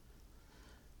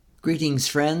Greetings,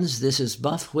 friends. This is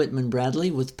Buff Whitman Bradley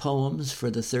with poems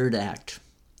for the third act.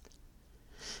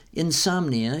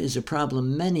 Insomnia is a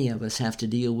problem many of us have to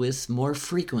deal with more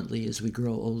frequently as we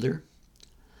grow older.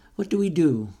 What do we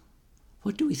do?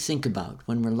 What do we think about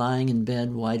when we're lying in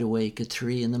bed wide awake at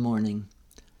 3 a.m?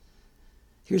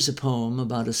 Here's a poem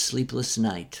about a sleepless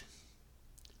night.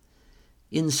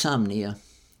 Insomnia.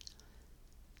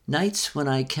 Nights when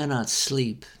I cannot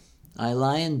sleep, I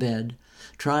lie in bed,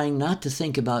 trying not to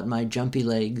think about my jumpy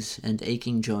legs and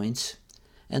aching joints,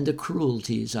 and the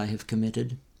cruelties I have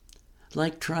committed,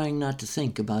 like trying not to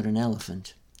think about an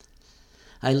elephant.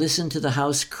 I listen to the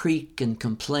house creak and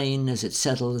complain as it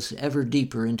settles ever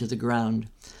deeper into the ground,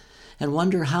 and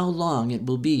wonder how long it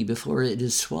will be before it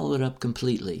is swallowed up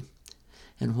completely,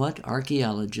 and what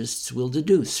archaeologists will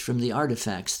deduce from the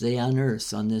artifacts they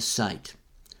unearth on this site.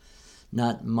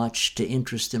 Not much to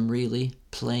interest them really,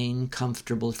 plain,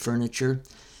 comfortable furniture,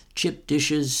 chipped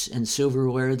dishes and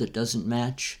silverware that doesn't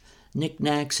match,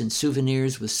 knickknacks and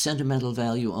souvenirs with sentimental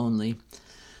value only,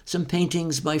 some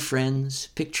paintings by friends,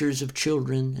 pictures of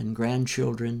children and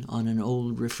grandchildren on an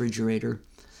old refrigerator,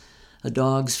 a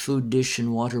dog's food dish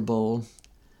and water bowl,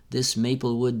 this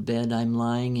maple wood bed I'm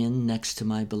lying in next to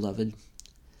my beloved.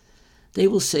 They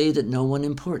will say that no one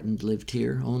important lived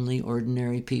here, only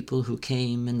ordinary people who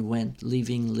came and went,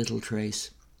 leaving little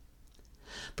trace.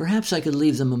 Perhaps I could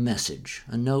leave them a message,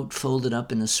 a note folded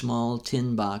up in a small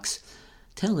tin box,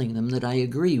 telling them that I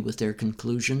agree with their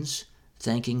conclusions,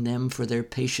 thanking them for their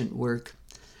patient work,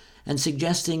 and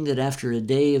suggesting that after a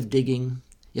day of digging,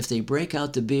 if they break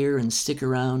out the beer and stick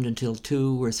around until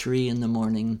 2 or 3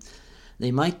 a.m,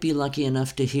 they might be lucky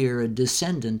enough to hear a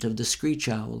descendant of the screech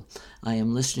owl I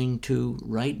am listening to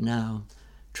right now,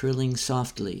 trilling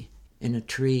softly in a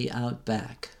tree out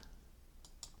back.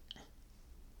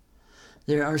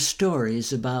 There are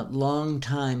stories about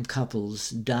long-time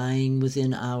couples dying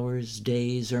within hours,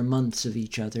 days, or months of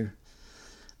each other,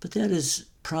 but that is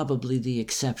probably the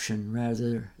exception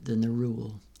rather than the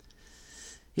rule.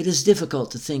 It is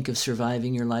difficult to think of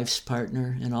surviving your life's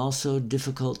partner, and also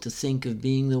difficult to think of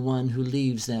being the one who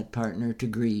leaves that partner to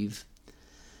grieve.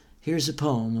 Here's a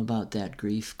poem about that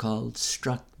grief called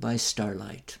Struck by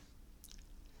Starlight.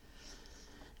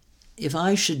 If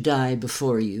I should die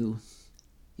before you,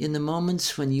 in the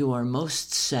moments when you are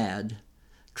most sad,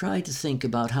 try to think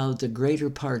about how the greater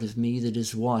part of me that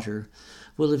is water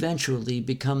will eventually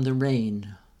become the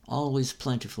rain, always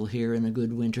plentiful here in a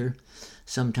good winter,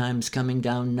 sometimes coming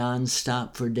down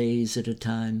non-stop for days at a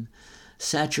time,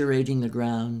 saturating the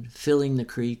ground, filling the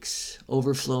creeks,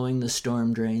 overflowing the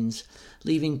storm drains,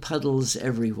 leaving puddles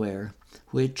everywhere,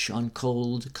 which, on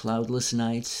cold, cloudless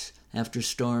nights, after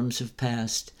storms have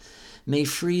passed, may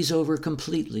freeze over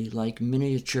completely like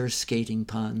miniature skating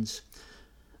ponds.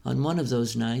 On one of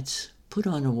those nights, put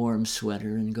on a warm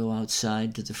sweater and go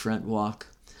outside to the front walk.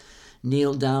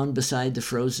 Kneel down beside the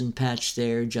frozen patch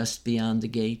there just beyond the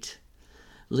gate.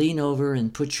 Lean over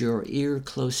and put your ear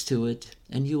close to it,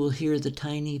 and you will hear the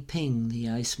tiny ping the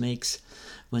ice makes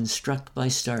when struck by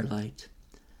starlight.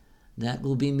 That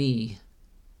will be me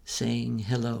saying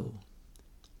hello.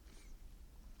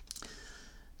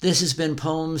 This has been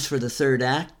Poems for the Third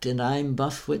Act, and I'm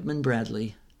Buff Whitman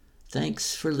Bradley.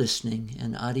 Thanks for listening,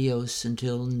 and adios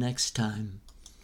until next time.